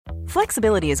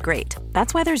Flexibility is great.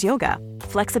 That's why there's yoga.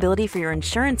 Flexibility for your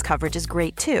insurance coverage is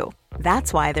great too.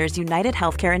 That's why there's United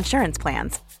Healthcare Insurance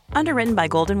Plans. Underwritten by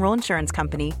Golden Rule Insurance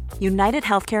Company, United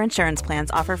Healthcare Insurance Plans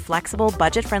offer flexible,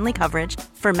 budget-friendly coverage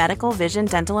for medical, vision,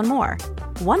 dental, and more.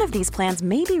 One of these plans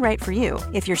may be right for you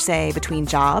if you're, say, between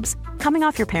jobs, coming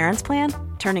off your parents' plan,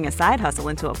 turning a side hustle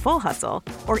into a full hustle,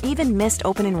 or even missed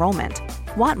open enrollment.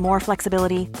 Want more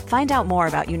flexibility? Find out more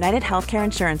about United Healthcare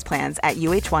Insurance Plans at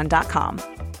uh1.com.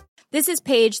 This is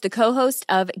Paige, the co-host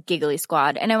of Giggly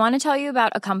Squad, and I want to tell you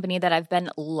about a company that I've been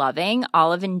loving,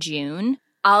 Olive & June.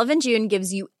 Olive & June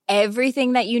gives you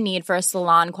everything that you need for a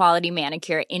salon-quality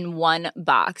manicure in one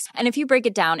box. And if you break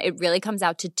it down, it really comes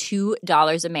out to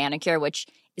 $2 a manicure, which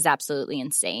is absolutely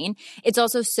insane. It's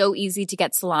also so easy to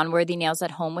get salon-worthy nails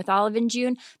at home with Olive &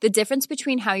 June. The difference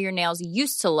between how your nails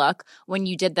used to look when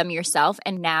you did them yourself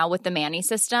and now with the Mani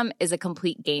system is a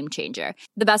complete game changer.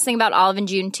 The best thing about Olive &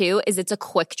 June, too, is it's a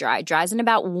quick dry. Dries in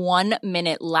about 1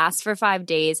 minute, lasts for 5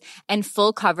 days, and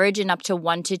full coverage in up to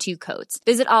 1 to 2 coats.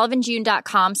 Visit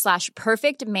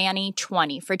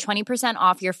oliveandjune.com/perfectmani20 for 20%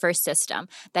 off your first system.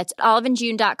 That's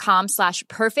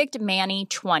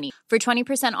oliveandjune.com/perfectmani20 for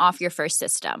 20% off your first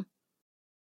system.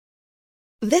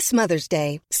 This Mother's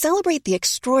Day, celebrate the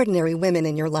extraordinary women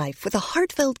in your life with a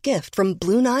heartfelt gift from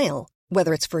Blue Nile.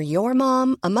 Whether it's for your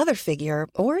mom, a mother figure,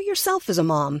 or yourself as a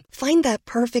mom, find that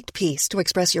perfect piece to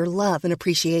express your love and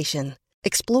appreciation.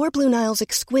 Explore Blue Nile's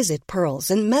exquisite pearls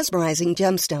and mesmerizing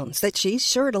gemstones that she's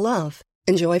sure to love.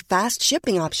 Enjoy fast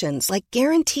shipping options like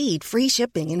guaranteed free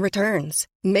shipping and returns.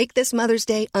 Make this Mother's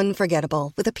Day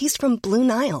unforgettable with a piece from Blue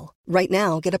Nile. Right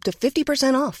now, get up to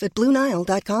 50% off at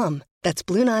BlueNile.com. That's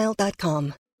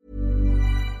BlueNile.com.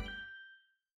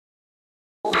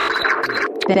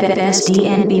 Best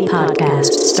DNB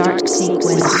podcast. Start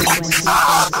sequence.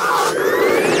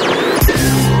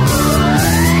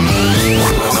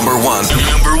 Number one.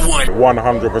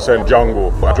 100%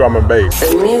 jungle, drum and bass.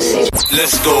 The music.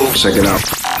 Let's go. Check it out.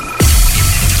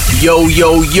 Yo.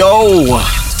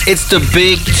 It's the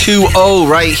Big 2-0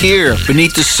 right here.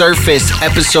 Beneath the Surface,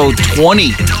 episode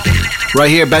 20. Right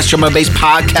here, Best Drum and Bass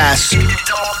podcast.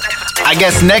 I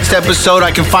guess next episode I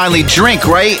can finally drink,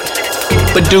 right?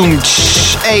 Badoom,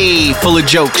 hey, full of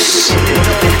jokes.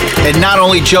 And not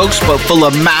only jokes, but full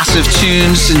of massive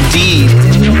tunes indeed.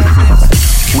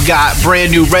 We got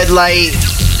brand new Red Light,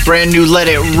 brand new Let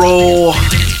It Roll,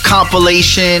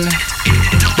 compilation,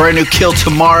 brand new Kill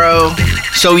Tomorrow.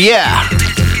 So yeah,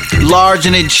 large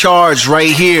and in charge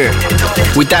right here.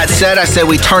 With that said, I said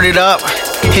we turn it up,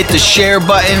 hit the share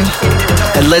button,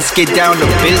 and let's get down to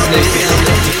business.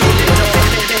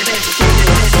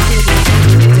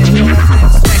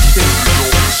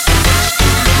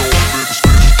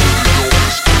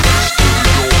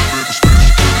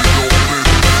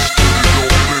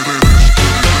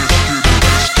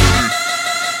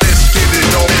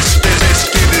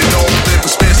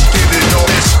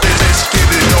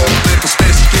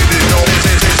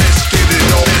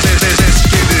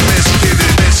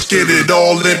 Get it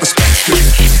all in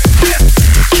perspective.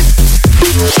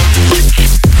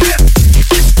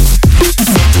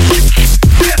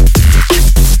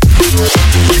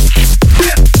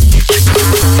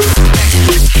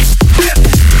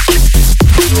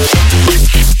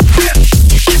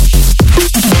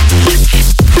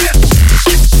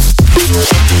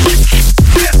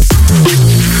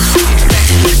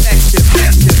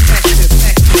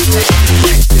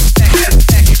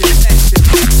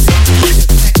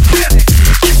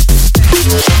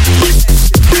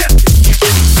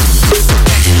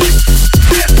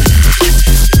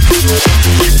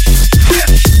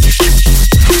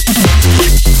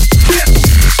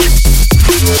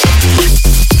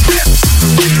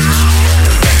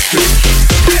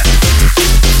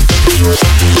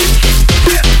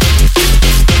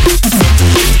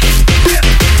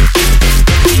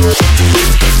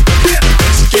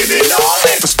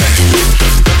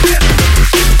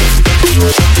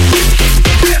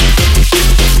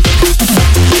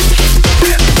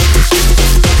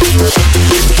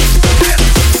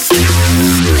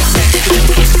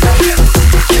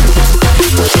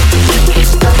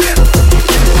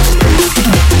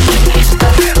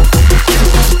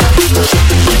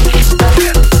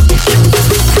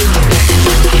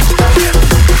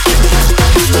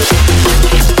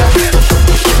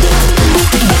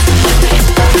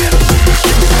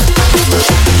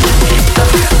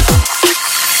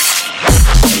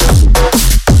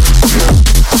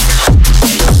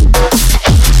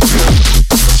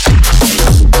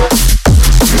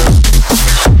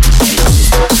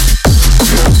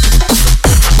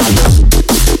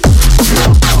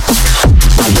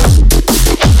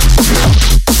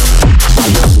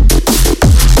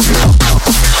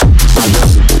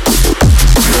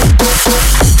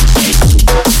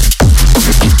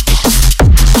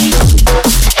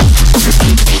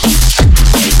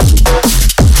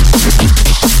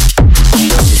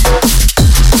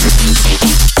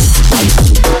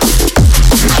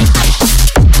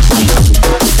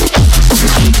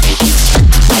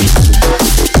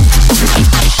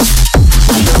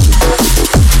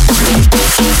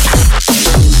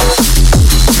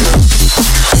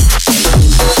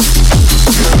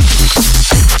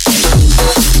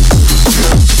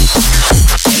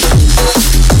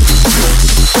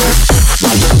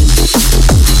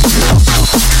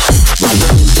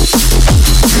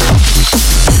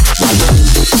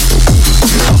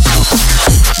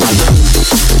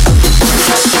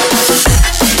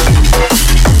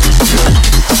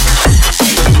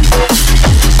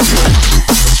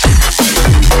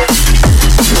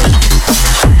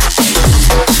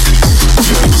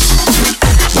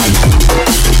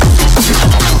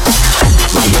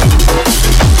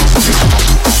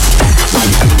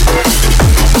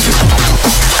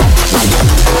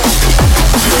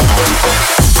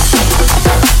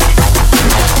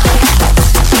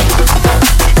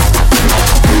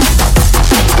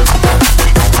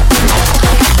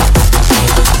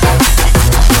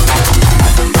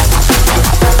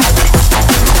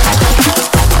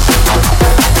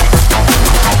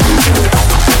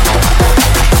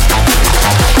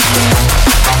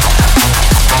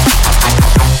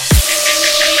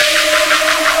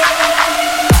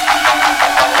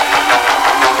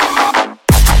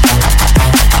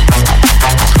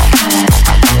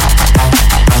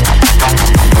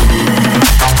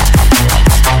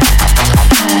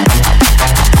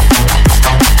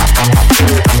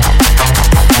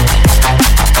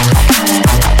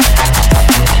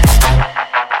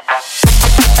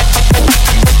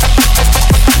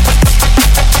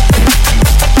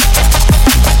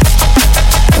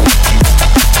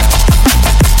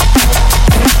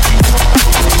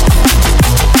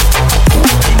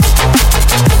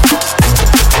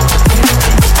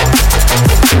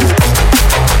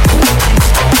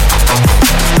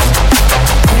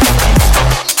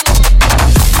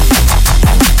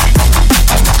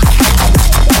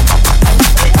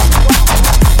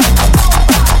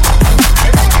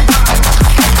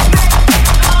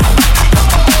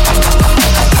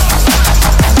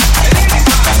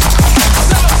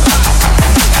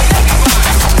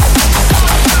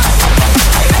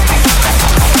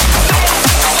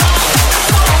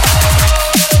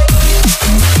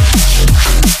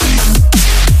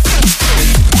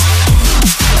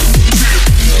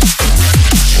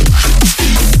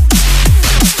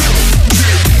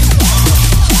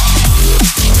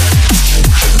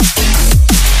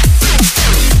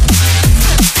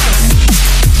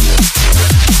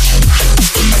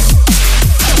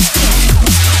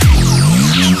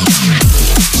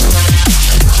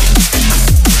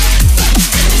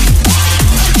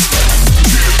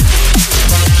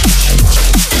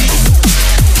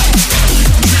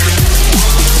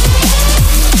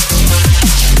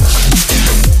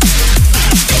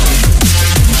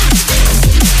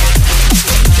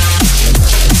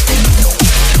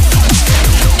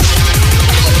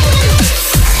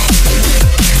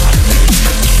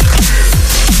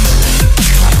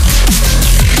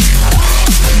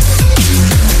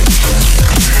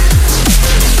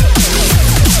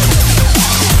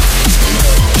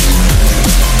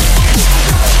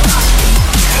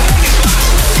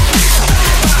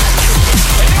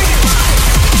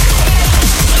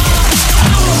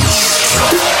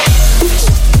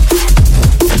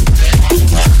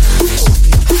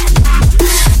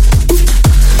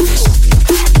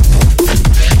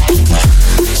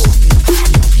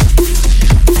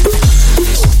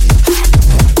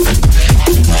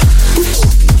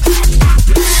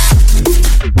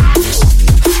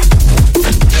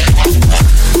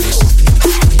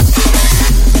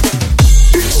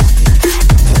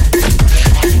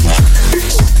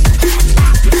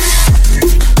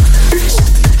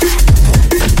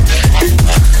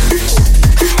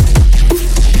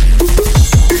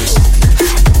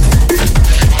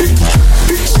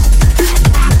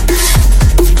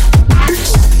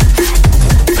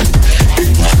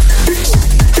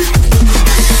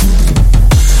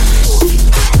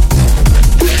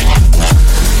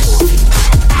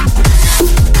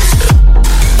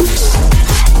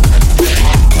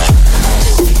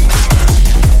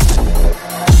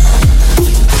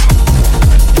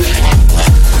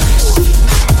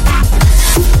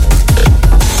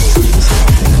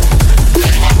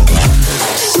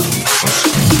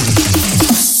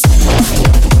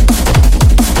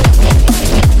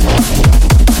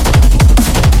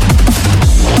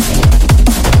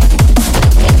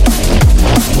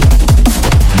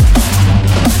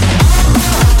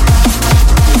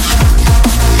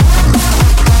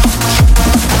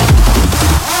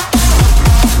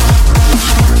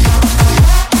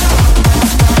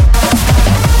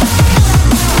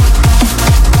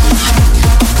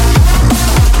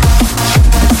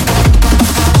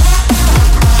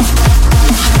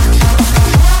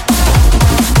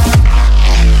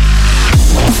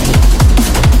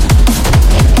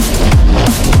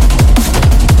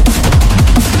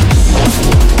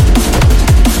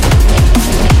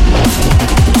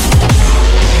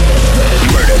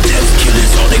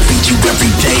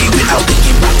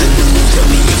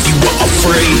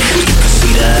 You can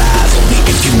see the lies only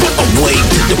if you were awake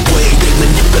to the way they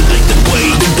manipulate the way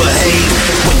you behave.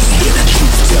 When you hear the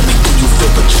truth, tell me, do you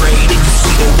feel betrayed? And you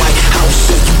see the White House,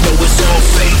 so you know it's all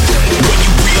fake. When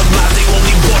you realize they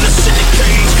only want us in the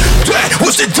cage, that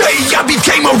was the day I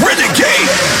became a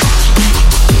renegade.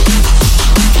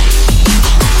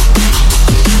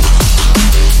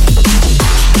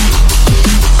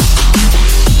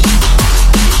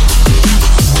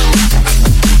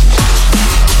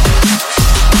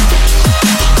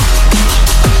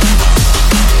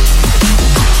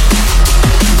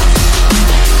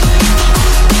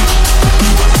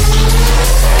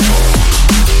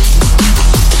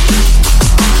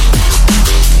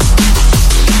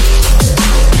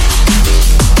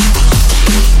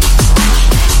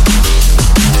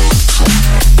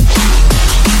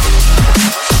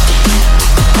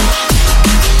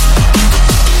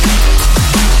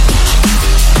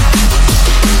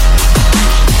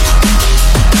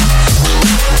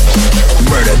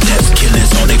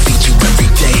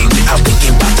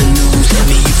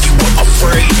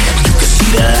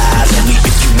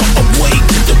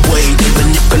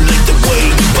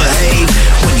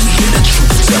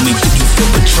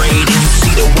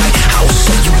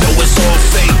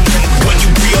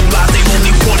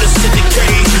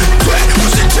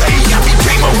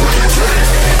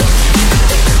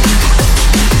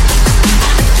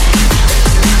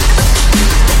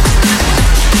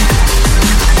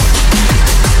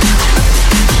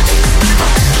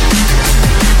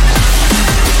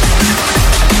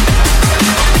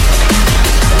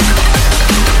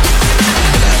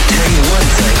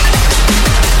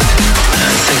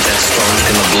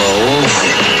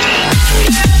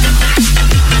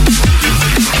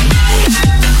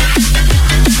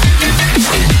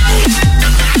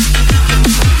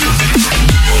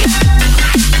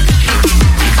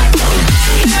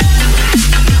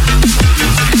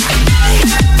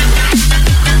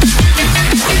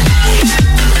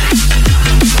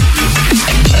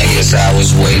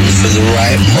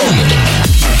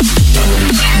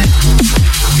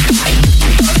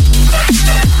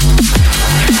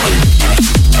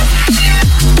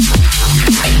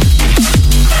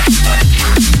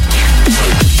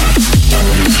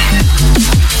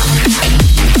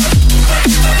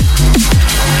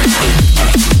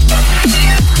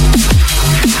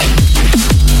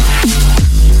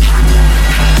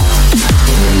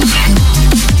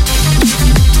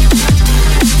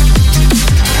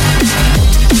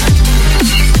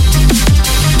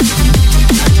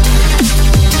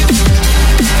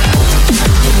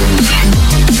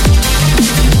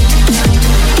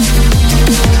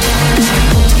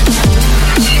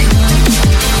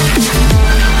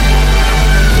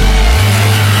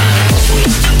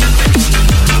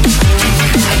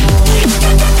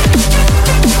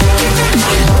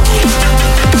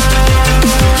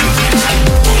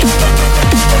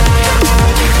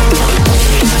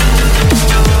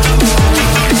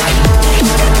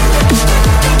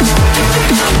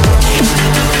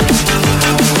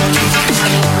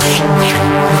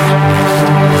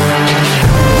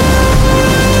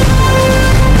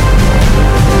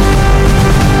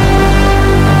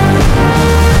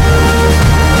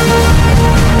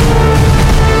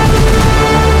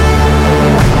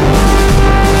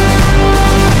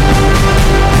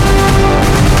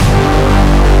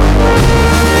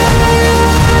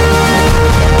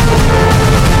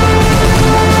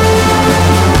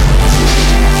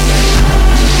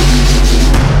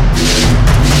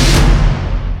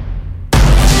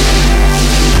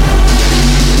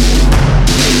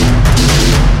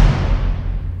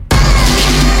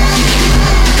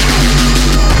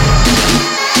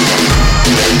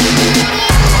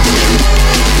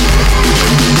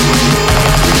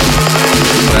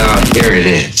 Here it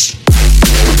is.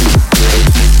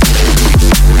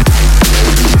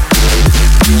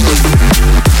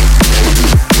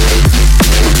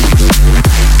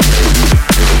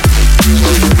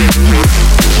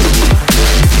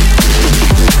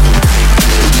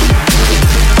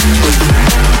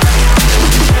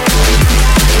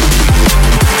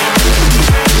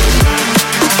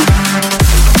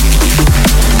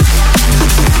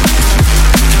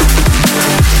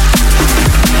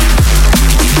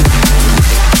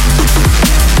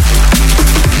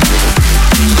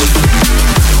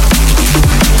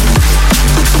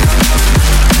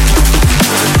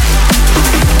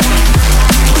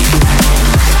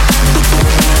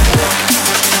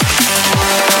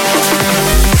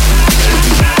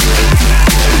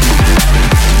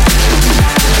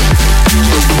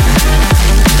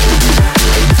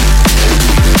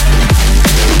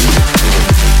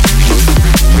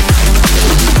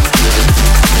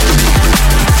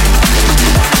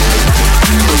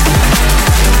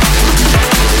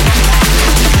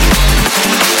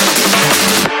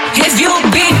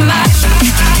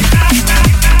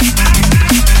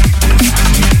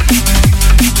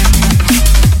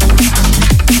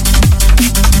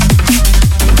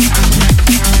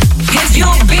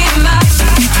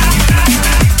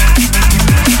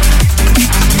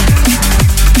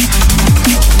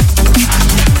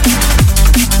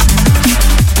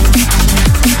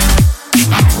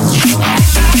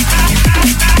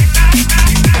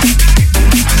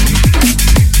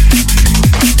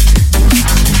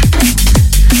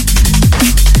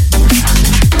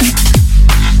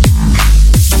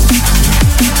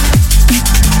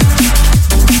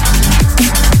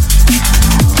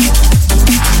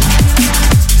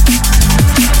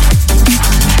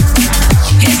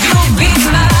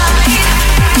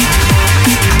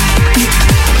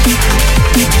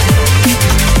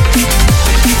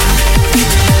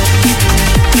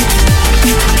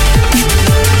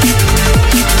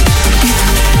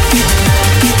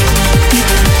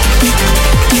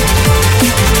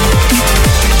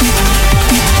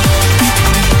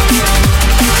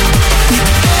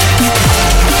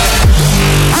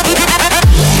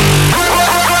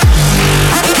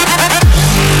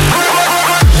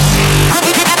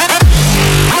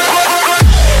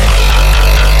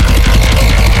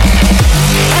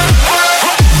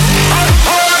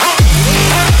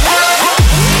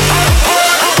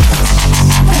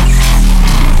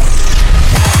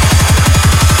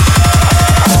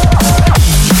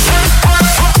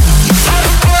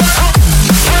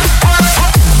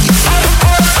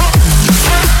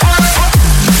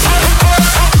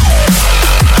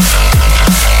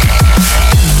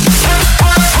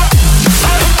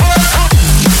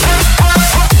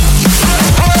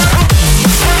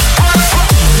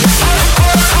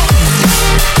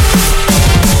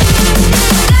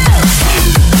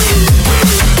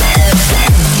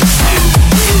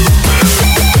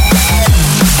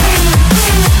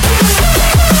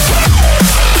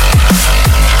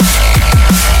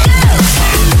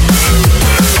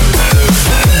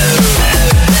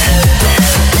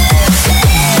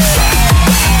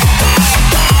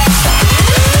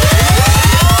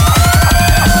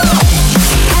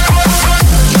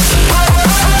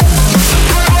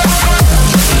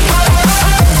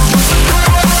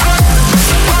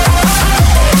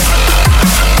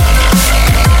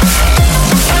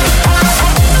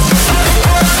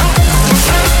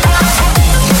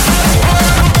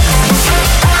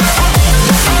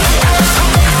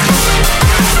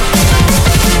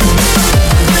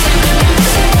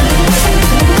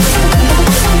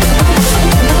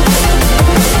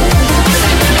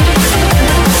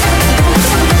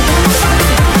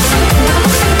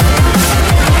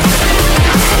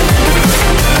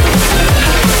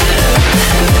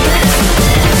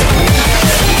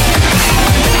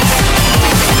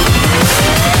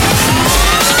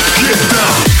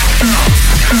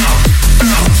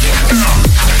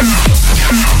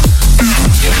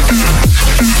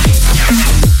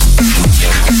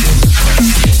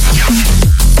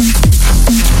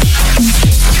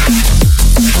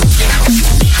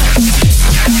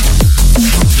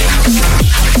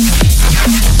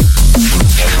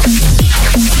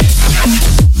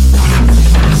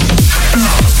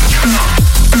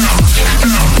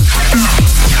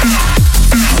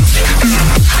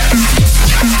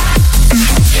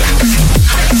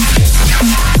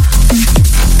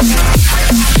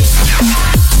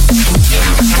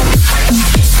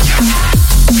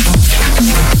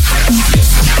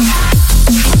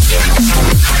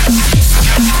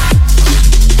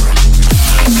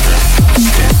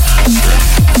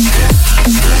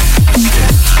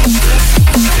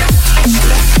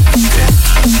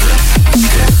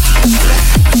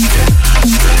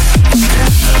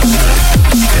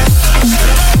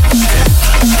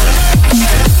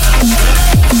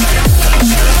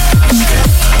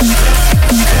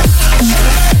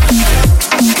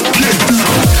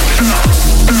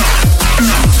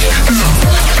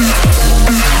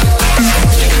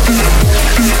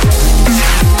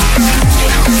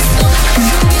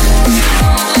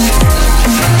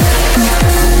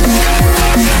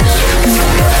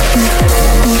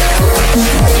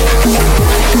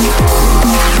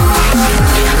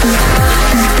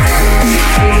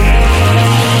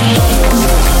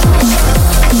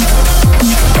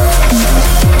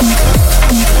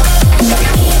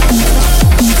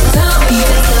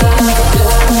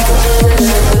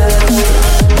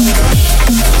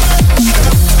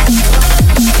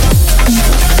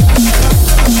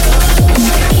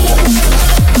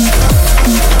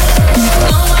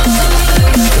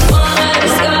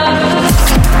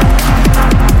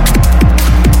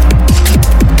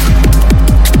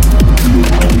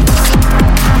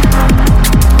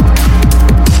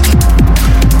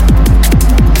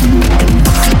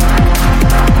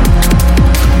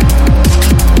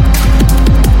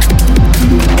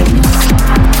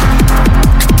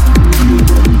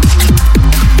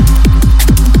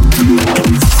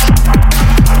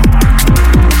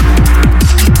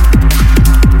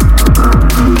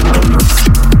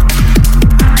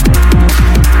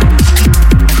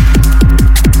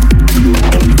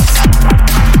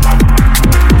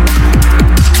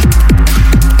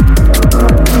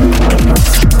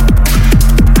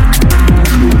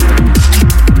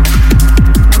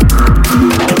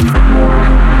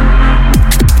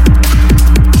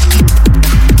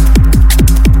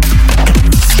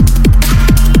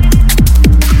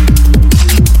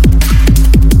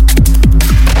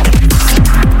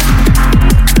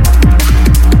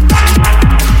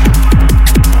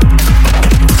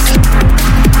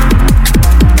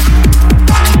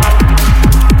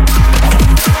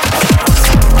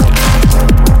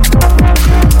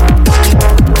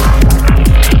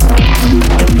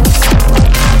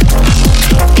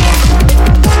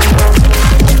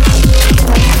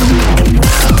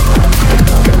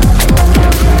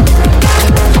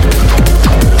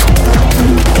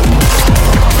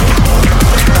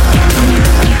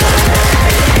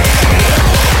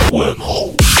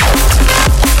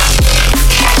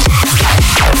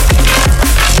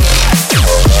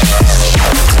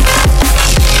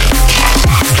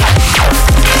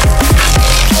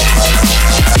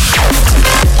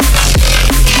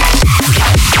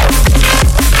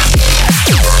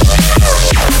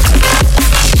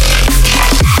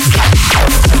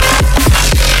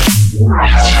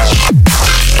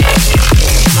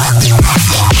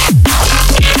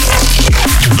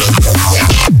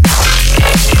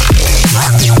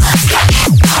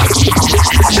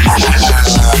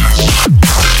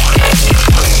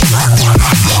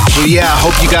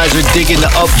 guys are digging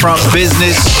the upfront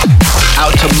business.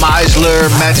 Out to Meisler,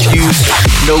 Matthews,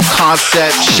 No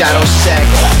Concept, Shadow Sec.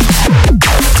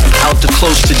 Out to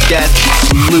Close to Death,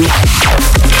 Luke.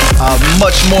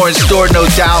 Much more in store, no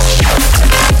doubt.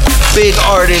 Big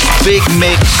artists, big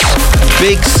mix,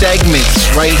 big segments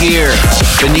right here.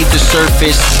 Beneath the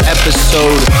Surface,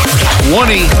 episode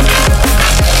 20.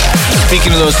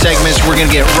 Speaking of those segments, we're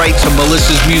going to get right to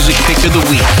Melissa's music pick of the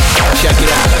week. Check it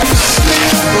out.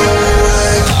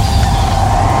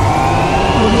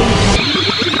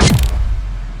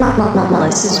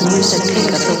 Melissa's music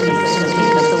pick of the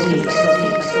week.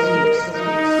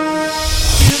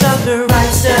 You got the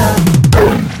right stuff.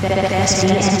 Best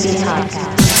DNB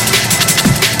podcast.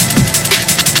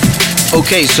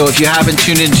 Okay, so if you haven't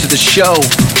tuned into the show,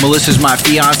 Melissa's my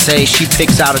fiance. She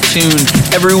picks out a tune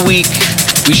every week.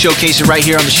 We showcase it right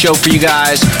here on the show for you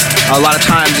guys. A lot of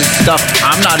times it's stuff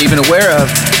I'm not even aware of.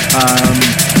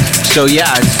 So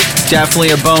yeah, it's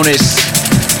definitely a bonus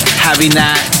having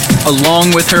that along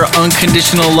with her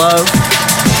Unconditional Love.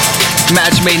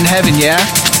 Match made in heaven, yeah?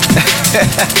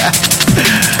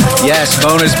 Yes,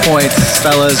 bonus points,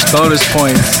 fellas, bonus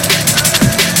points.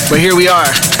 But here we are.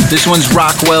 This one's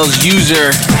Rockwell's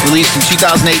User, released in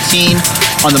 2018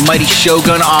 on the mighty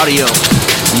Shogun Audio.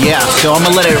 Yeah, so I'm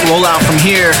gonna let it roll out from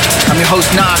here. I'm your host,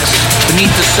 Knox.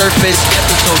 Beneath the Surface,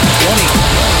 episode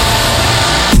 20.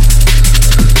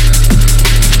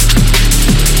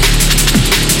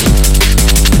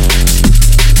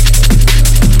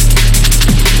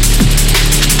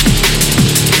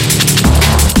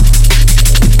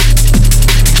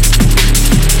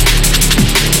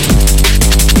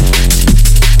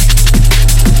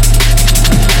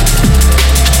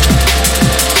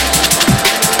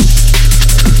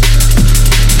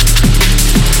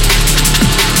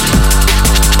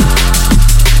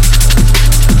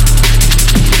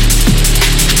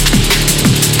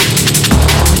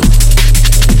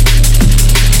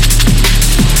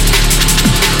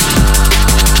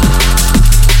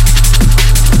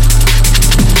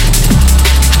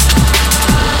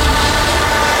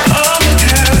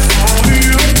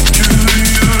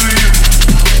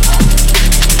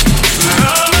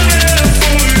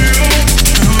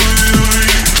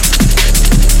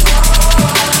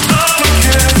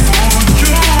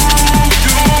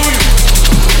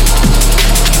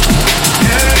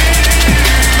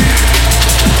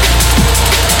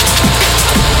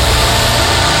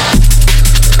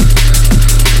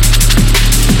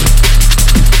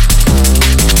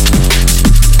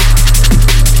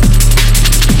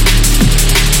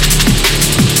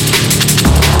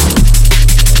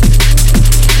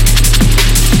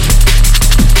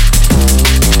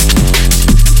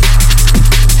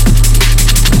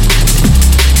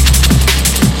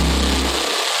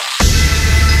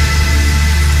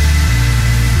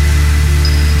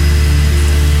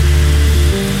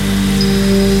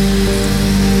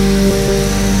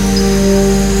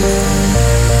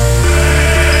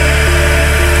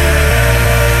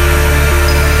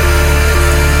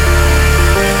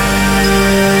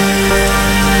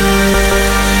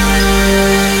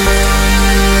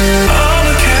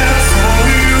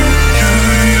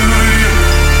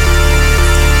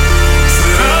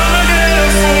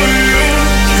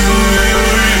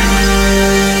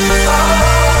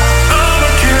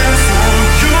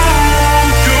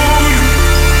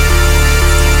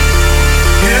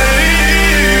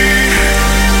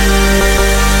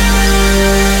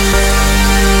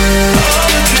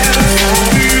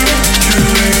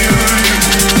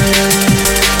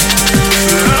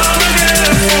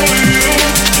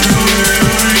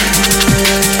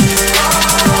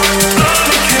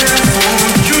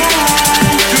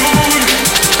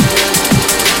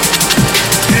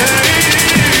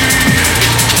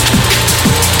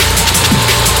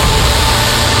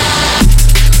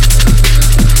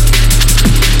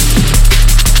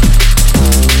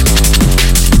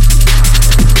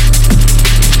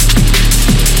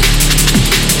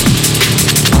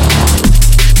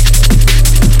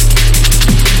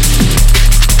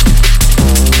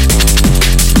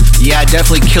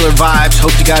 Definitely killer vibes.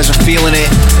 Hope you guys are feeling it.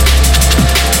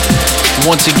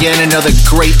 Once again, another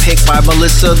great pick by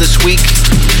Melissa this week.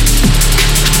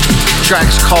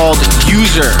 Track's called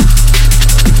User,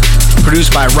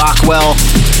 produced by Rockwell.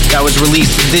 That was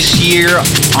released this year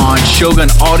on Shogun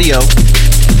Audio.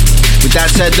 With that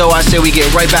said, though, I say we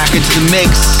get right back into the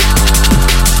mix.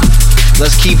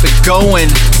 Let's keep it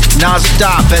going.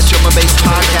 Non-stop. Best Drum and Bass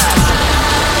podcast.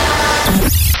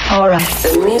 All right.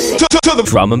 The music. To the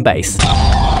drum and bass.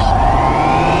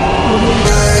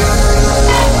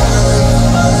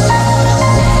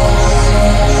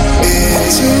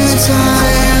 It's in the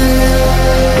time.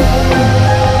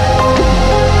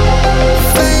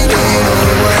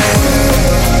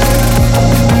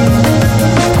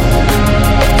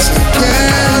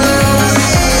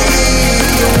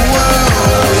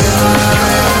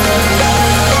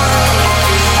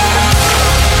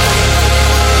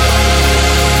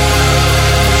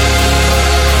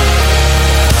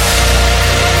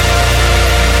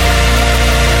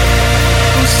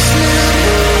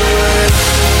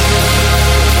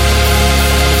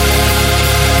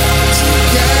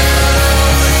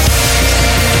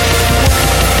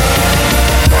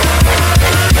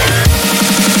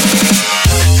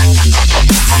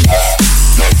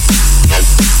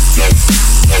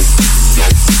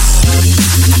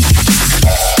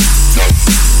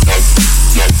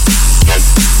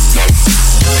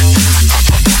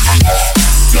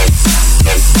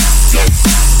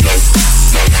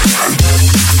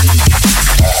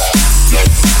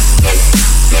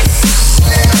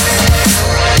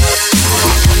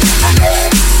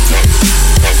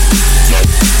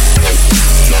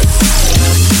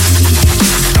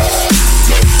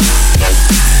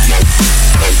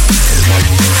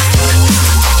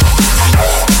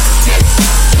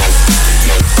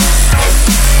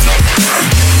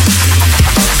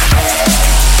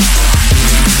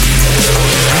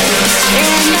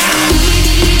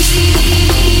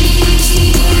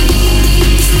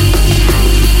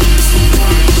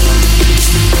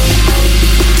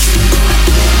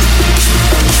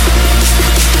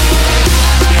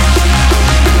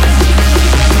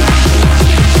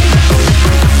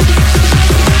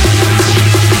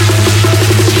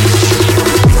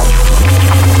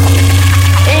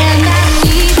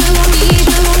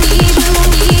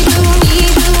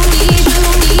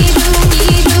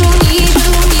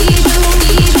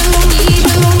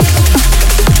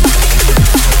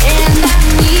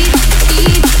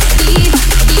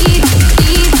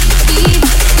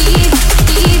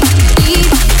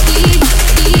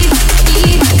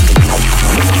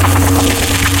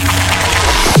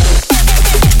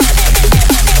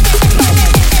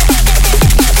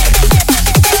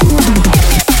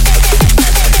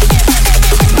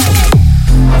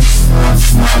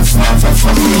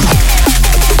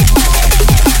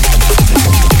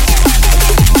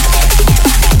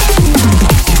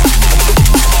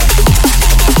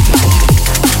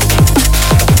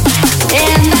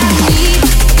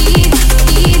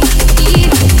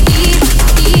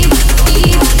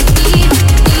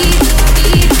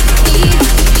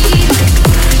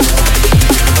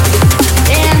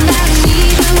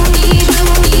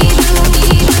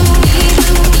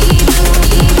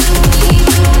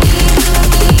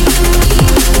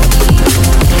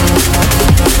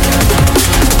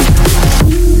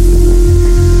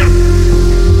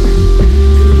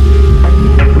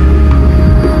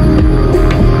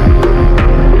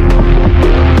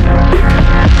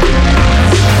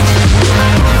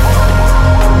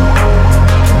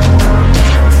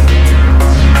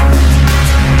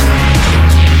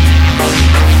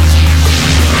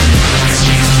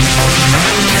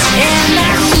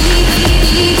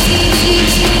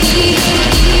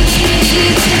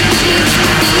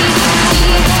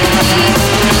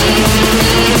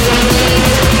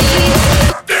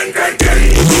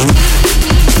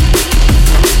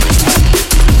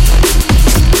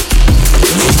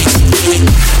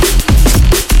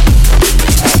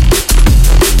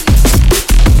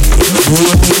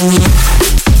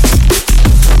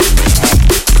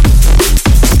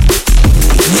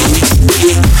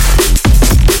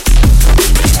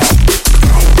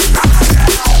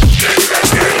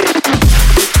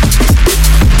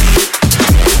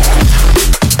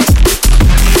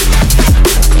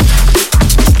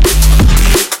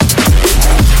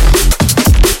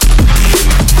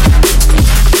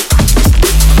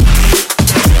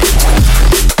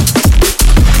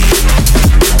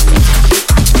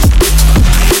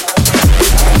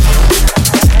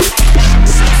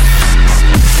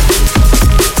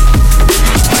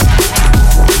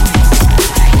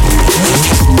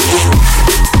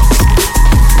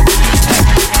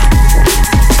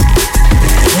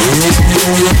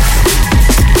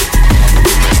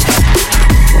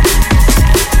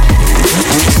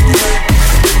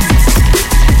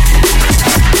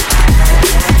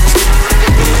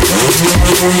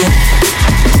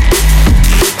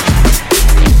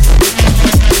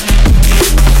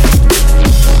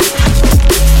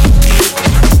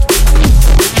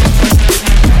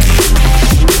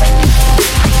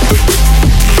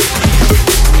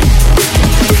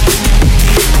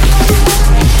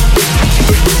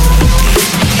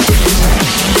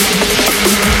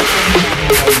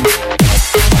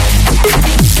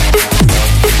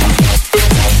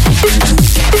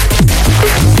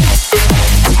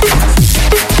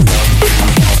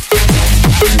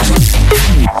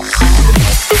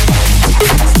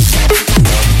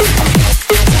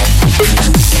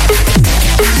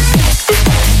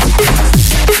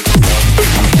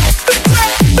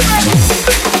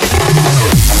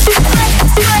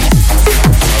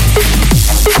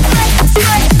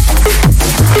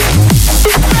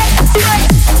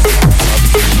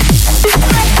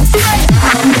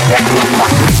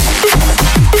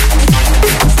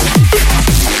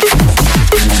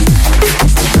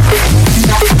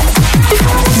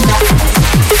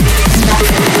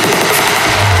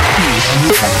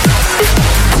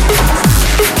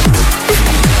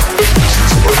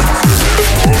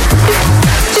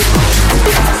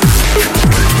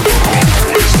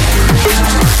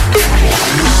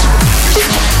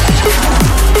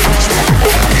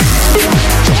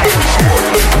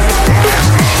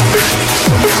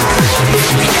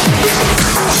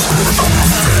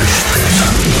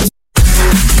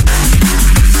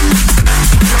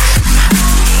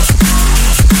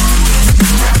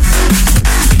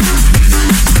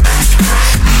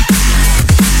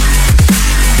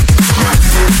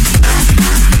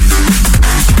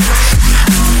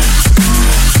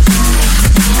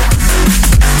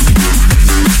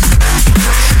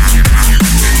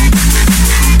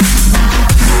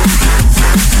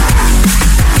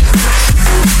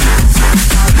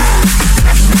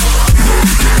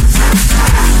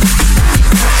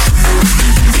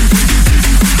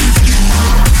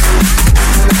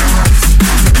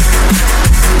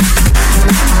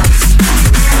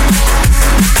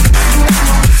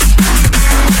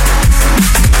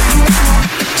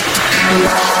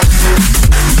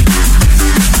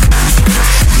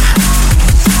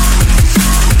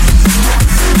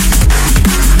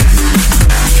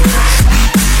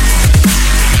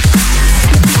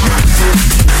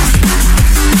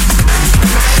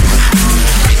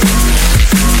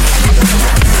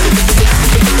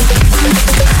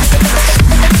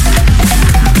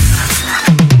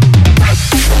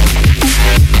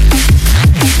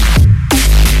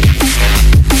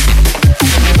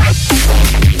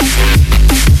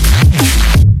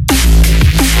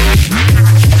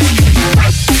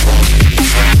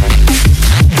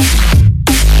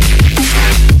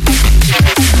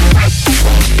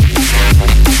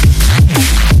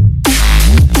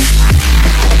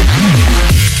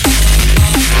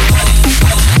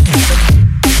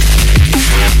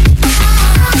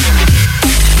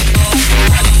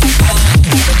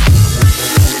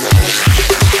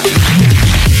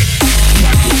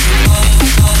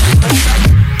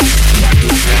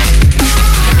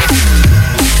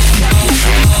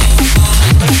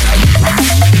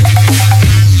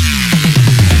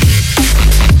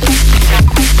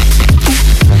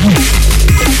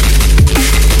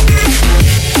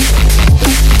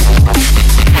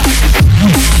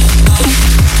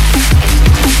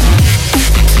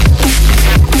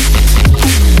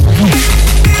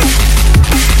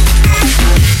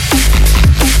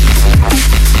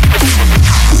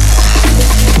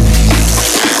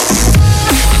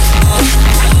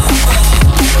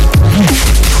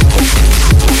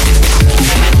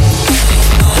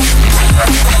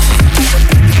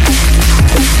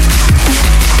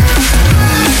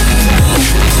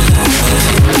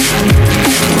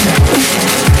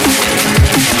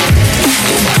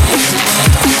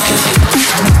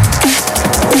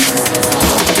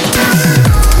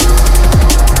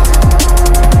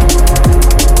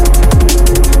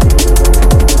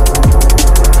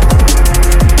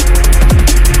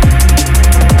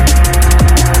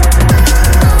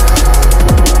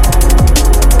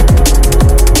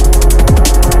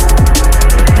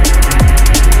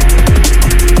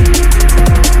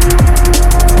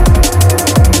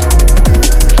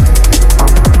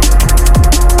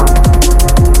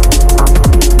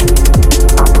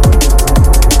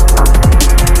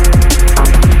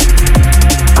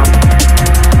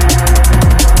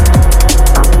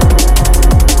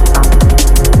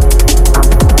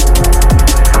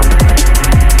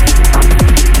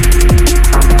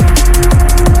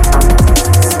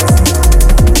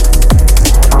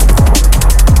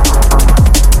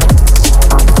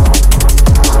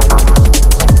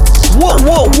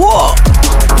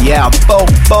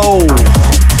 tempo.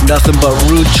 Nothing but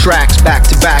rude tracks back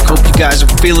to back. Hope you guys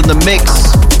are feeling the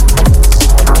mix.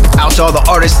 Out to all the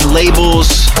artists and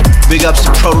labels. Big ups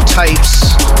to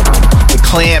Prototypes, The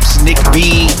Clamps, Nick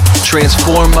B,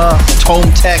 Transforma, Tome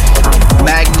Tech,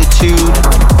 Magnitude.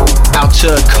 Out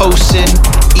to Kosin,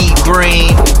 Eat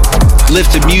Brain,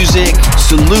 Lifted Music,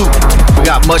 Salute. We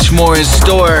got much more in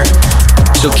store,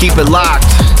 so keep it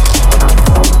locked.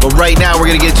 But right now we're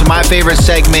gonna get to my favorite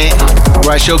segment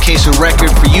where I showcase a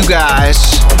record for you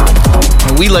guys.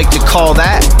 And we like to call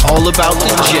that All About the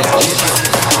Gems.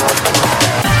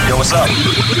 Yo, what's up?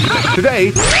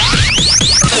 Today,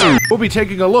 we'll be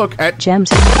taking a look at Gems.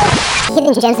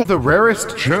 The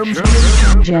rarest gems.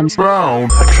 Gems.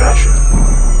 Found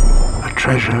a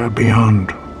treasure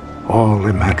beyond all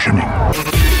imagining.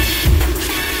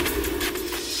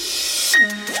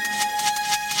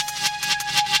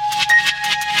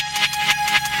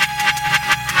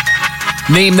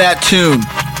 Name that tune.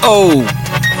 Oh.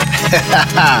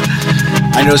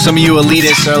 I know some of you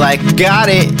elitists are like,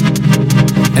 got it.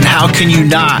 And how can you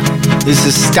not? This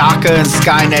is Staka and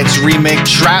Skynet's remix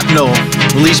Shrapnel,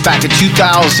 released back in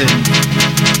 2000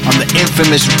 on the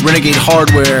infamous Renegade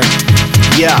Hardware.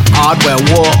 Yeah, Oddwell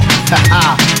Wall.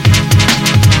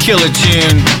 Killer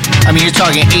tune. I mean, you're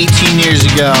talking 18 years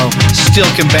ago. Still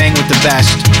can bang with the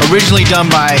best. Originally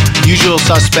done by Usual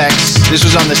Suspects. This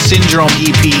was on the Syndrome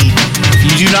EP. If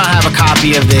you do not have a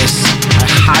copy of this, I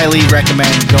highly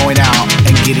recommend going out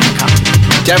and getting a copy.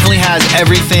 Definitely has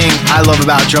everything I love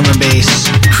about drum and bass.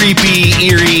 Creepy,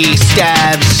 eerie,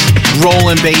 stabs,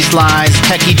 rolling bass lines,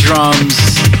 techie drums.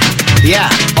 Yeah,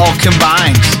 all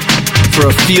combined for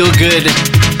a feel-good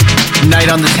night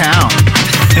on the town.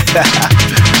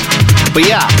 But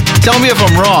yeah, tell me if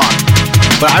I'm wrong,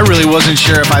 but I really wasn't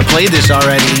sure if I played this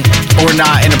already or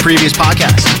not in a previous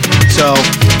podcast. So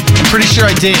I'm pretty sure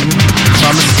I didn't. If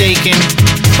I'm mistaken,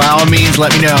 by all means,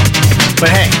 let me know.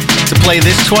 But hey, to play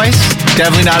this twice,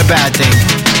 definitely not a bad thing.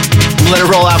 Let it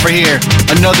roll out for here.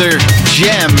 Another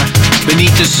gem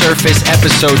beneath the surface,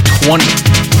 episode 20.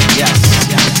 Yes.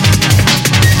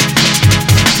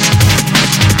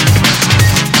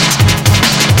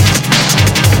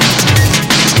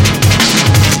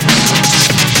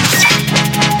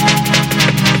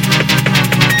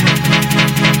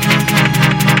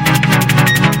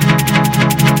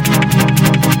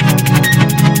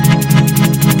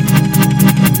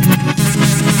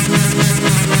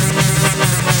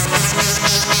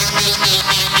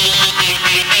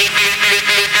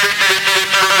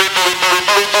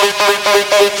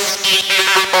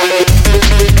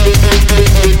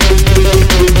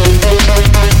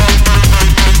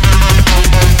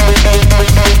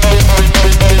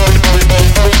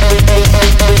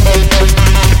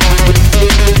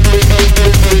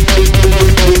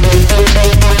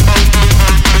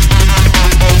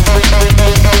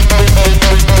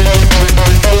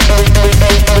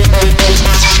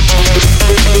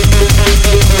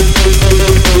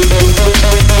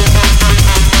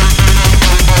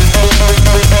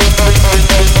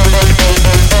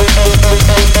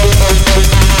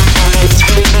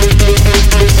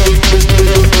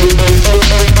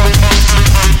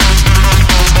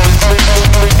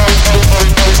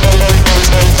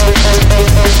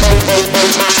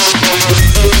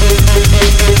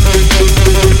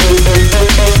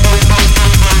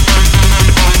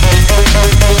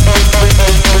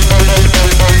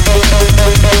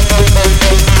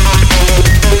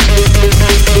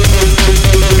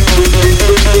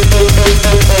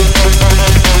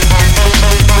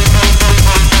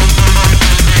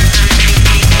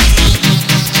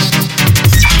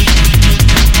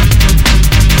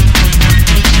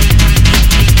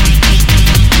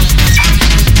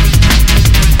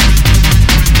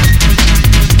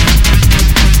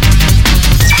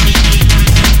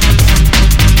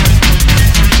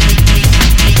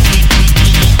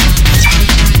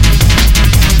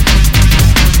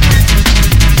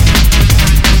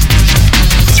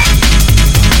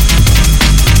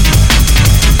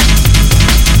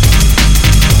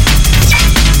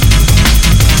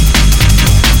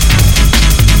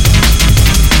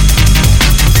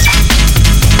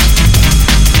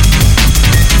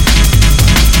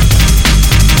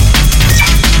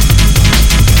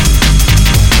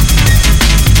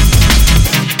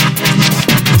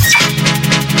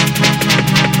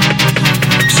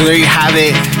 So there you have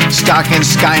it, Staka and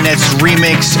Skynet's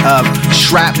remix of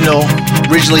Shrapnel,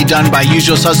 originally done by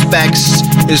Usual Suspects.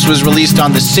 This was released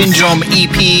on the Syndrome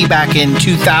EP back in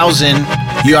 2000.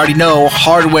 You already know,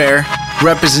 hardware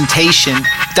representation.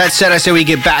 That said, I say we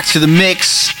get back to the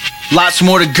mix. Lots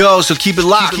more to go, so keep it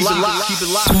locked.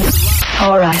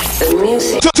 All right, the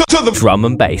music. To the drum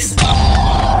and bass.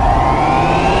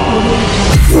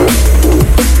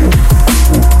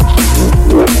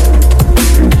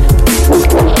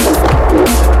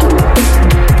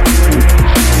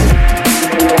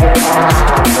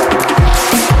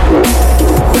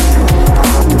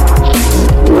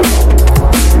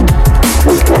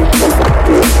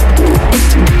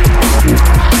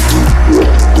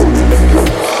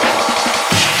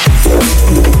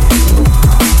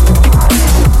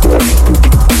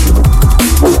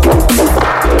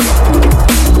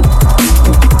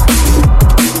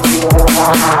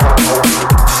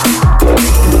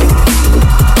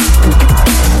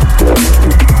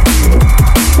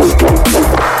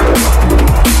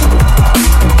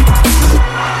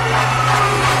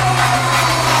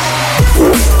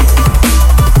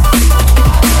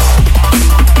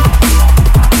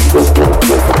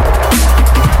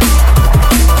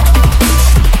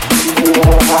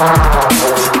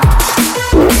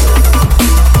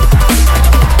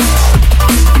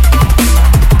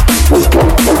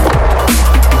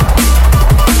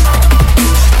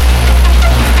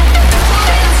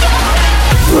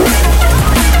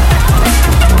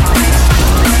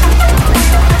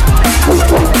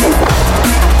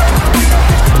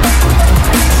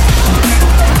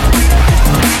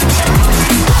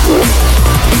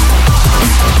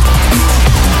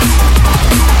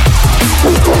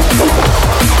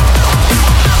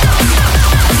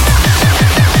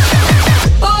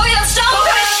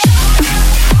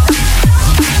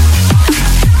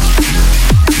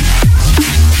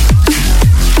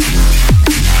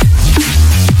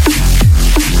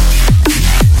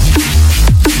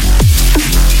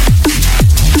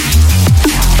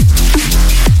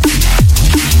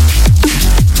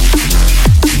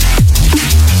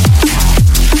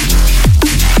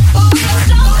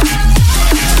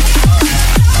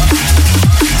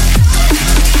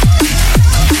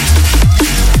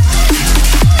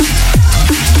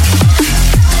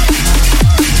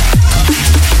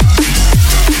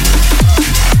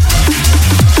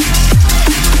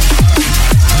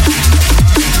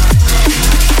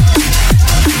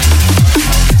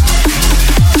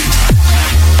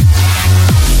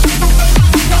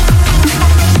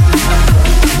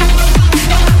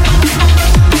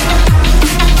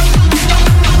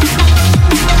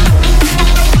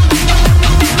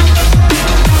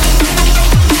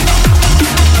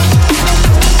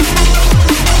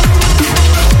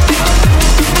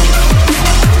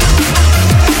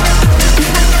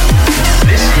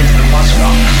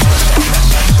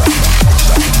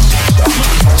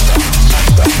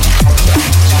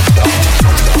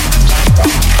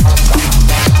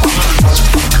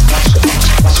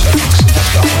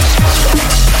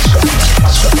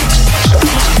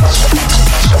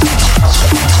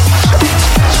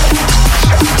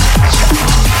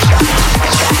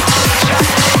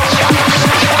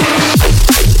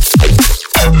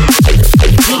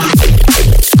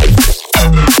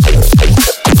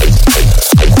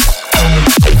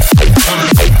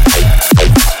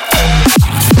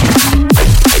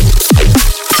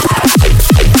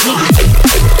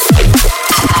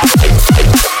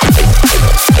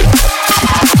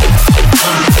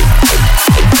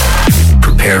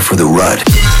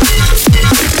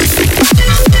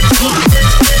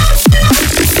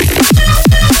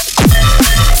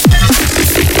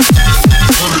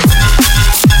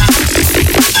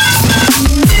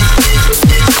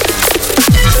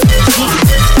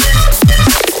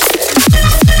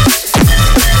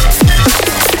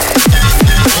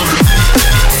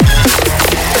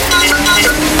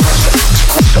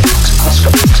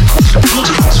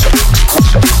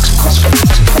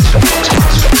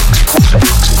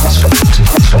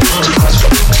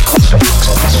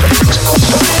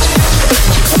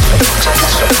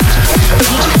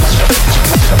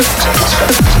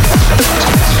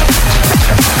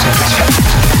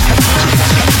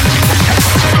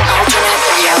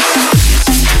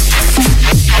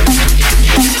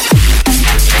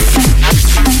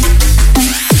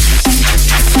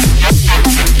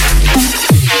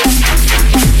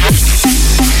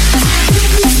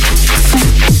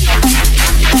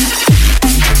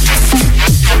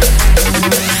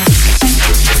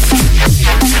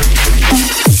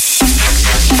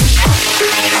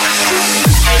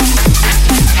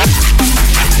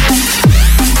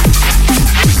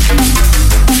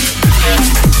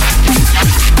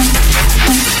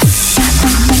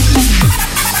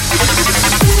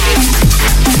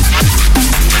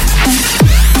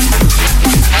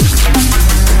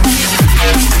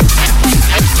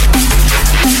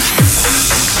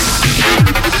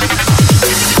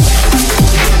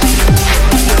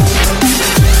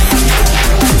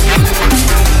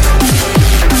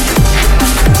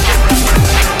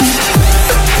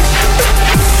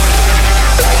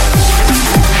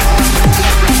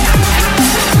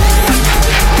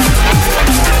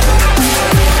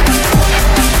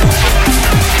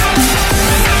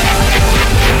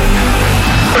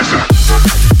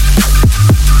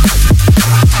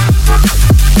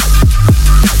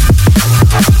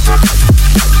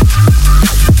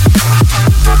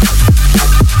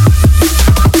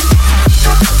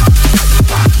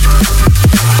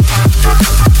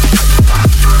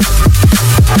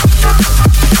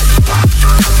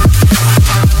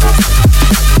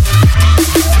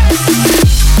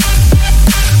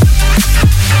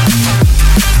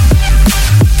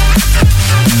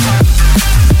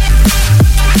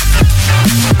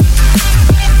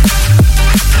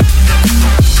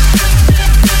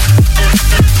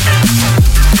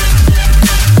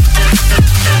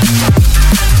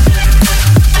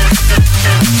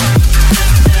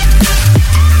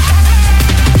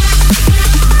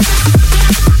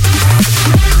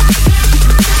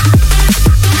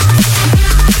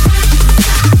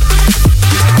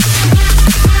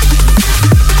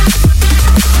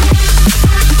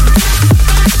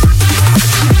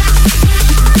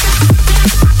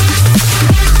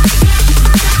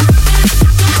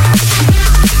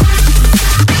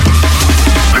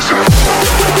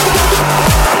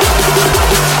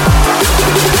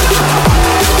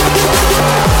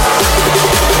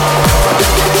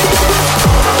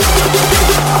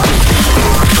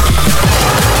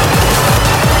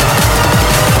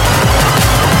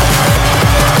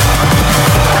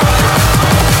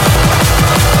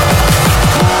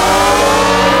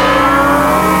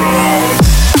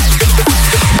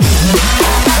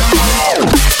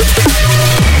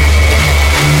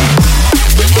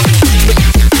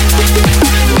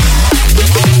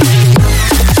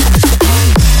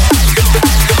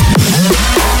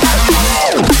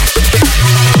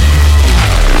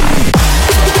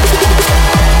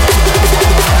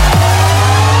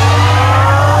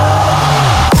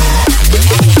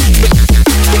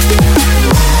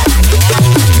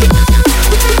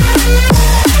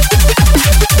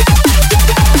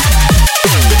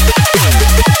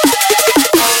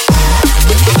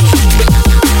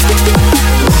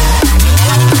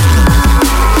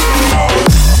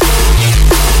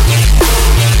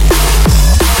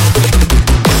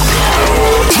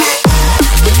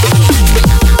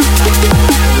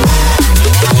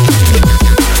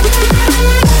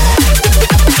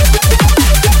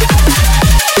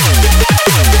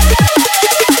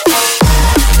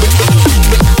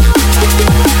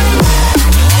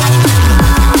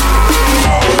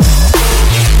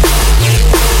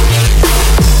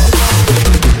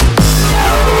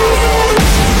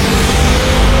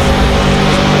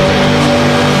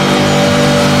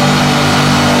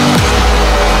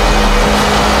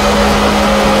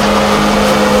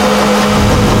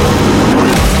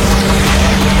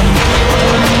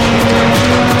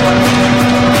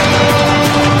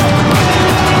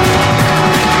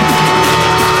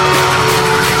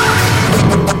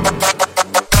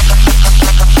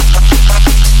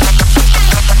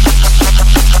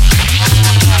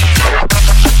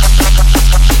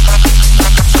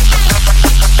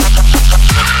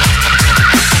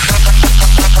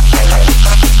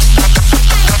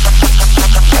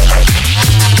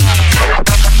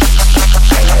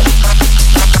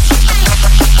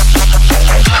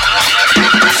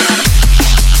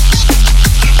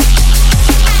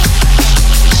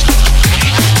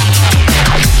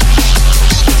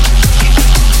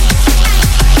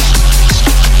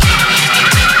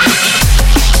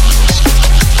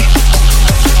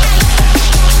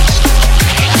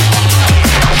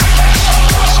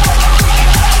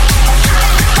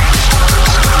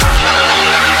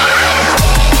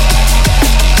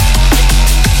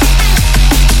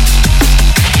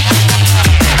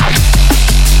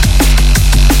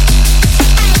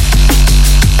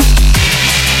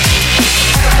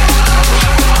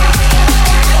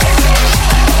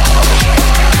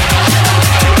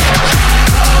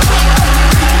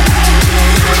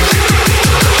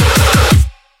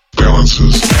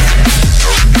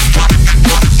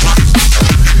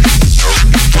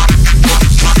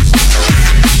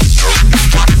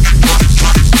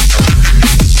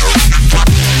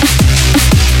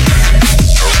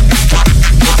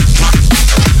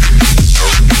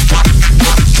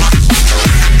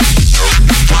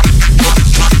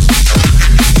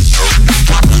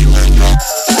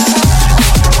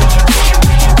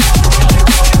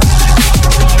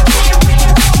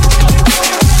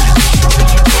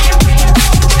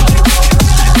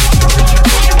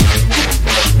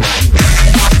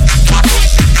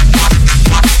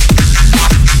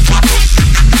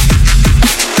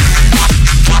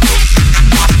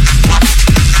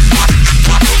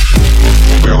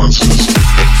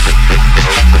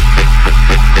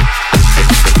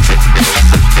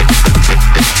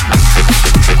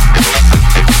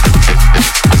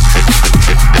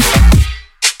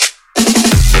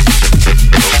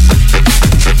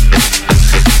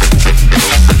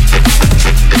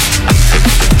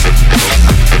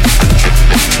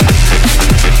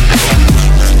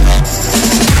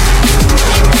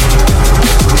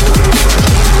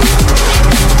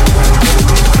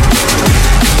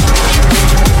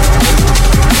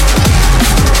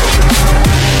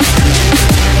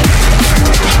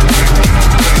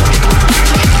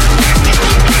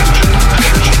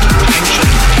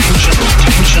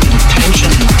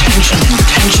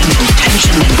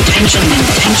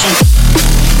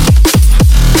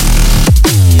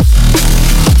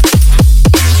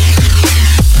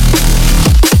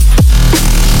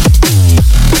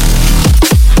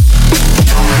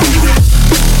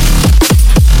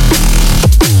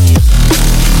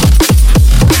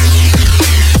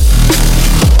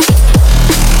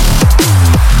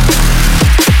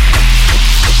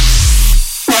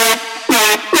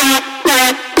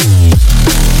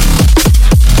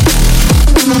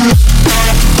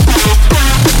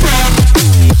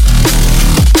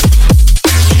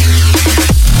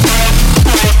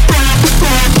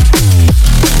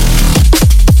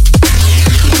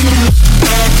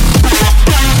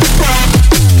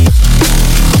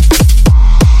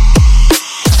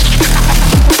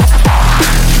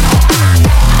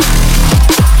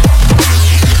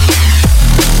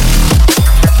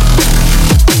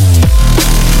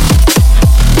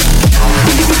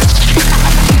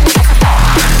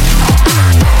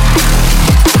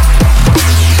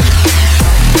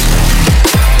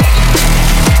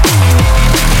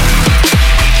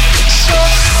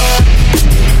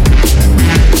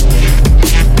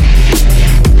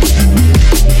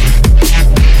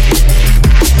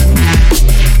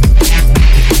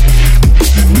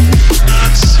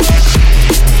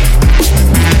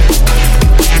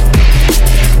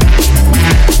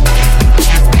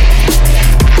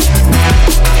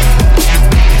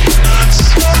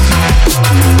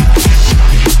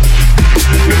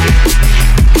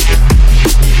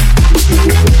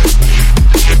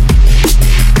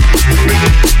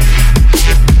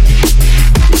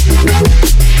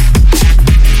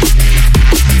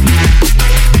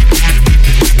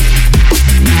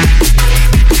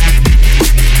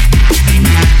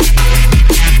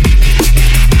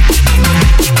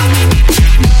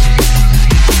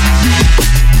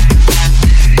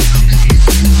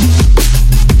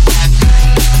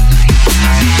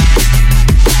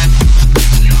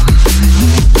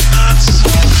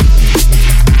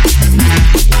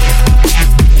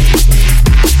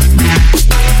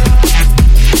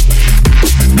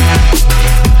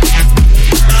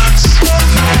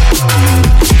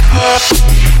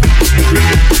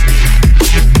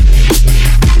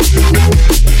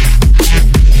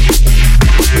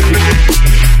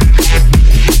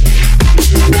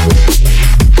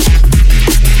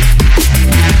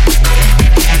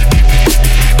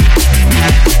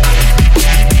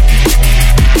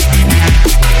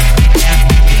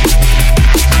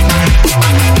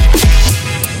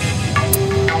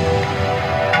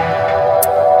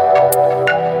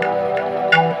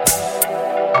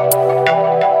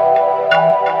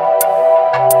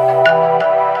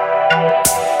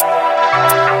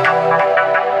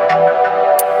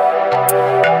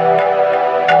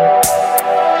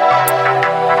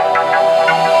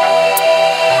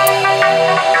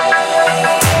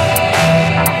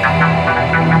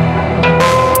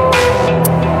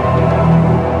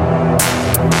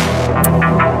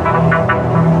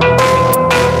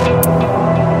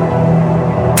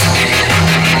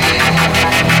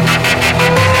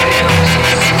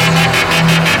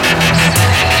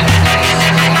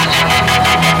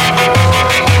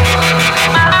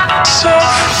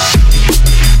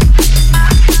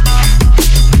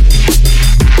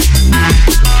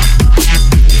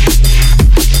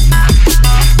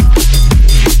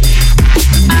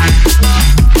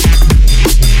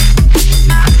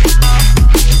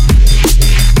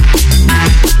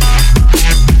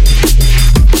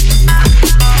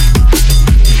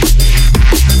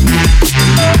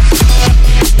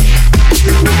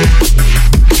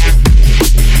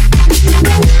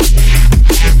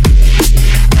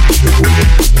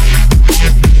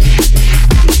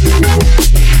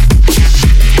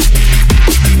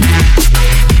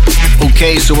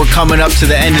 Okay, so we're coming up to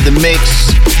the end of the mix.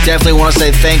 Definitely want to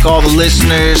say thank all the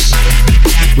listeners.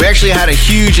 We actually had a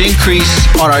huge increase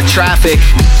on our traffic,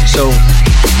 so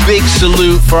big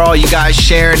salute for all you guys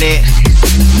sharing it.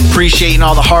 Appreciating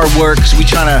all the hard work, because we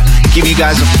trying to give you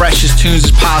guys the freshest tunes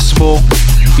as possible.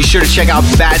 Be sure to check out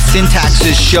Bad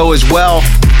Syntax's show as well,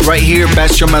 right here,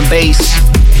 Best Drum and Bass.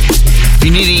 If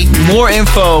you need any more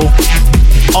info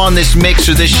on this mix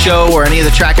or this show or any of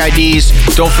the track IDs,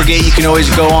 don't forget you can always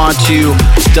go on to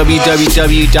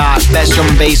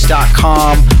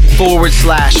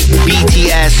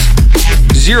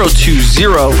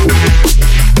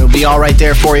www.bestdrumandbass.com/BTS020. It'll be all right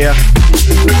there for you.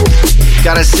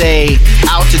 Gotta say,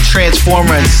 out to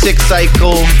Transformer and Six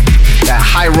Cycle. That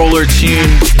high roller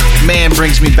tune, man,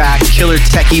 brings me back. Killer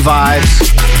techie vibes.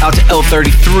 Out to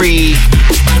L33,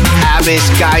 Abyss,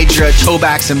 Gydra,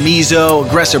 Tobax and Mizo,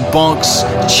 Aggressor Bunks,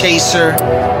 Chaser.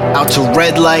 Out to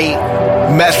Red Light,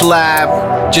 Meth Lab.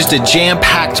 Just a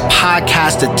jam-packed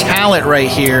podcast of talent right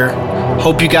here.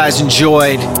 Hope you guys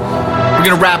enjoyed. We're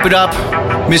gonna wrap it up.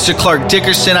 Mr. Clark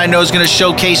Dickerson, I know, is going to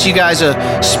showcase you guys a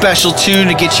special tune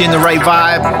to get you in the right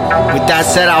vibe. With that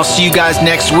said, I'll see you guys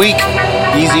next week.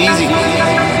 Easy, easy.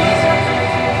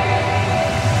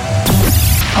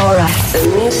 All right, the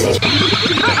music.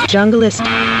 Junglist.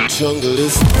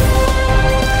 Junglist.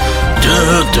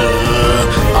 Duh, duh.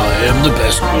 I am the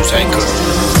best news anchor.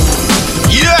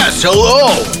 Yes,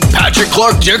 hello, Patrick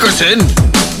Clark Dickerson,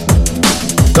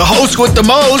 the host with the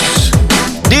most,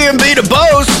 DMB to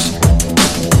boast.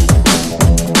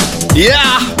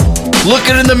 Yeah,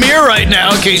 looking in the mirror right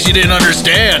now, in case you didn't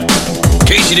understand, in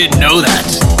case you didn't know that.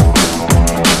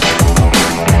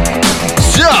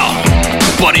 So,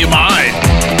 buddy of mine,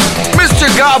 Mr.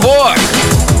 Gabor,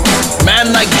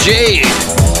 man like Jade,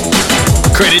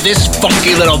 created this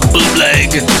funky little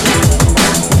bootleg,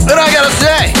 and I gotta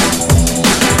say,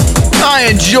 I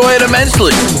enjoy it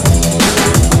immensely.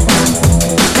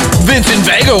 Vincent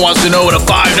Vega wants to know what a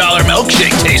 $5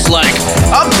 milkshake tastes like.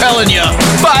 I'm telling you,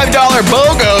 $5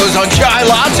 BOGOs on chai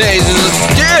lattes is a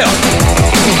steal.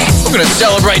 I'm gonna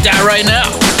celebrate that right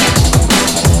now.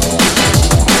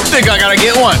 Think I gotta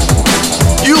get one.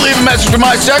 You leave a message for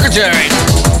my secretary.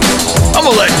 I'm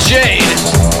gonna let Jade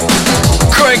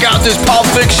crank out this Pulp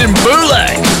Fiction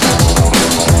bootleg.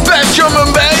 Best drum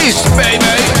and bass, baby.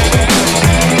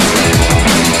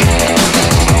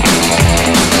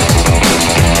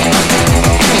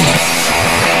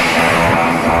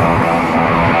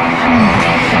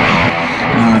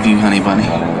 You, honey bunny.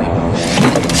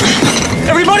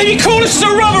 Everybody be cool, this is a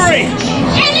robbery!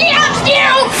 Any of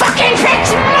you fucking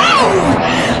pricks move!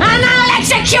 And I'll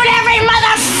execute every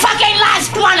motherfucking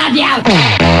last one of you!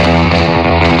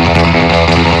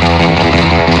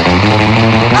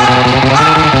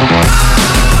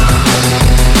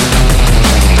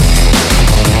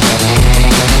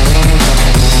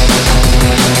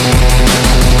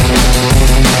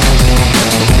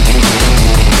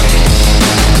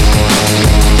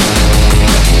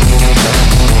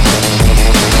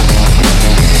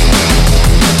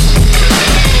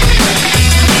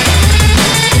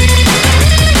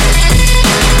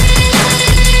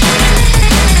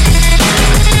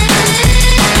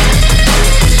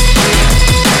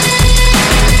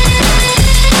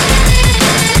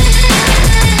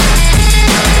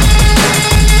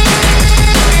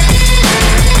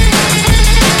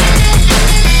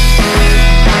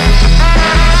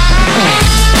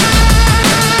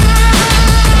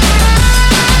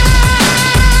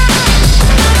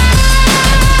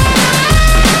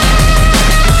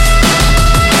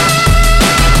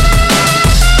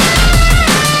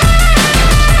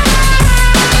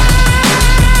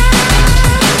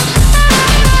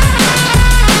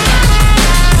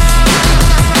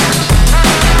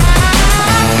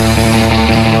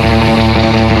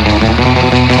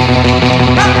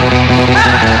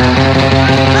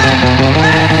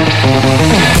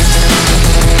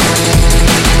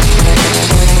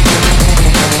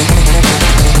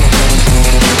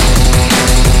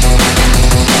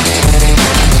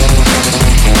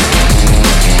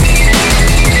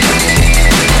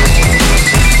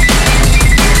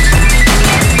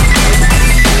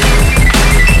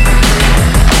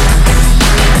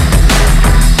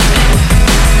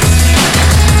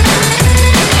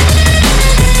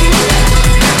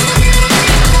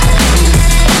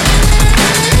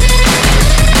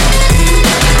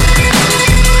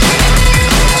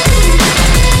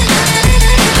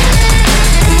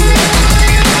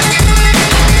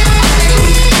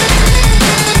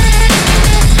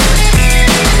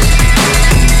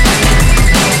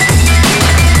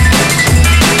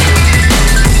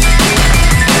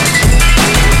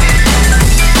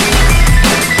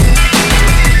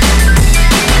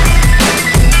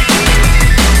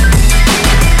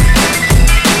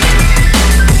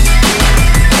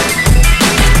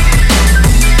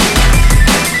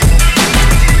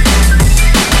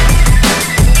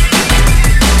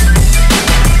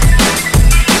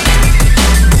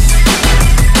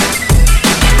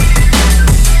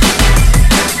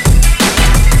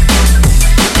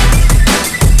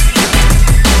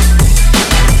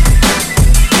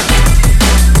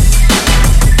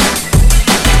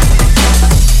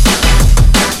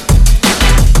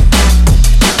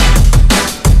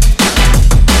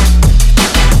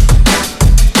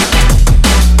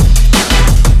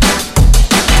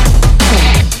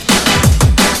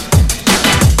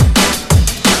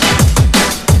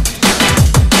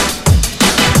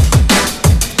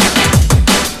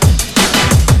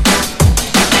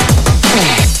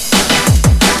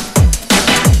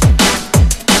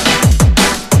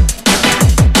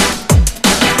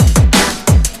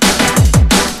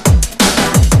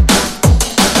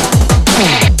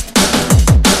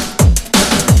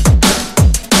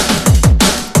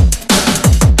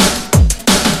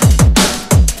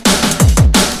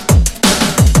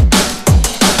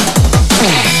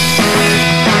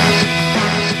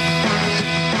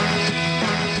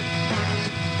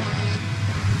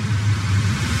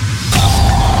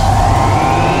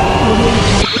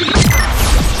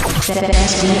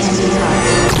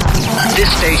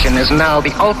 This station is now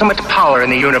the ultimate power in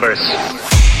the universe.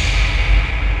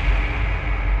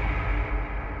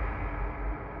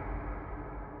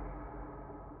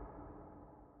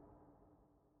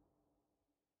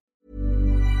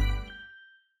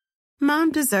 Mom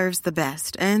deserves the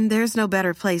best, and there's no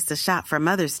better place to shop for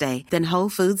Mother's Day than Whole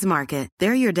Foods Market.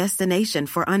 They're your destination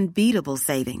for unbeatable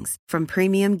savings, from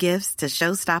premium gifts to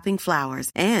show-stopping flowers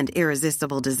and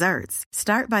irresistible desserts.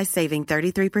 Start by saving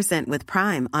 33% with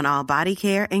Prime on all body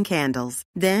care and candles.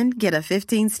 Then get a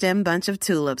 15-stem bunch of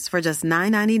tulips for just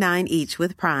 $9.99 each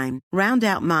with Prime. Round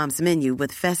out Mom's menu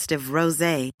with festive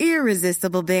rosé,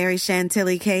 irresistible berry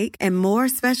chantilly cake, and more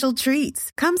special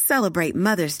treats. Come celebrate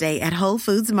Mother's Day at Whole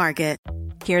Foods Market.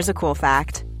 Here's a cool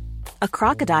fact. A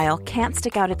crocodile can't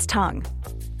stick out its tongue.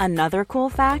 Another cool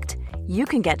fact, you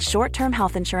can get short-term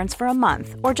health insurance for a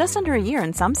month or just under a year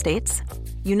in some states.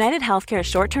 United Healthcare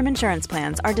short-term insurance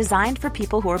plans are designed for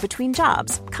people who are between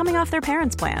jobs, coming off their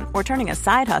parents' plan, or turning a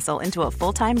side hustle into a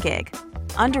full-time gig.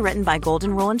 Underwritten by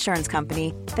Golden Rule Insurance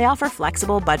Company, they offer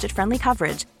flexible, budget-friendly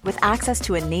coverage with access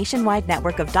to a nationwide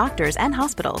network of doctors and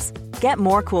hospitals. Get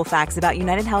more cool facts about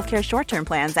United Healthcare short-term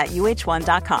plans at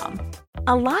uh1.com.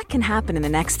 A lot can happen in the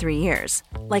next 3 years.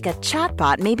 Like a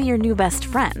chatbot may be your new best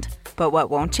friend. But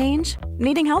what won't change?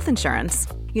 Needing health insurance.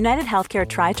 United Healthcare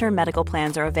Tri-Term Medical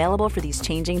Plans are available for these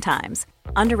changing times.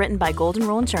 Underwritten by Golden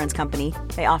Rule Insurance Company,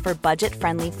 they offer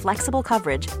budget-friendly, flexible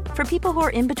coverage for people who are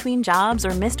in between jobs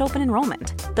or missed open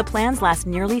enrollment. The plans last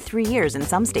nearly 3 years in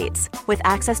some states, with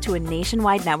access to a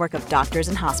nationwide network of doctors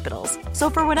and hospitals. So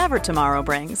for whatever tomorrow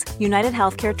brings, United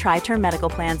Healthcare Tri-Term Medical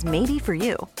Plans may be for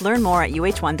you. Learn more at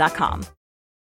uh1.com.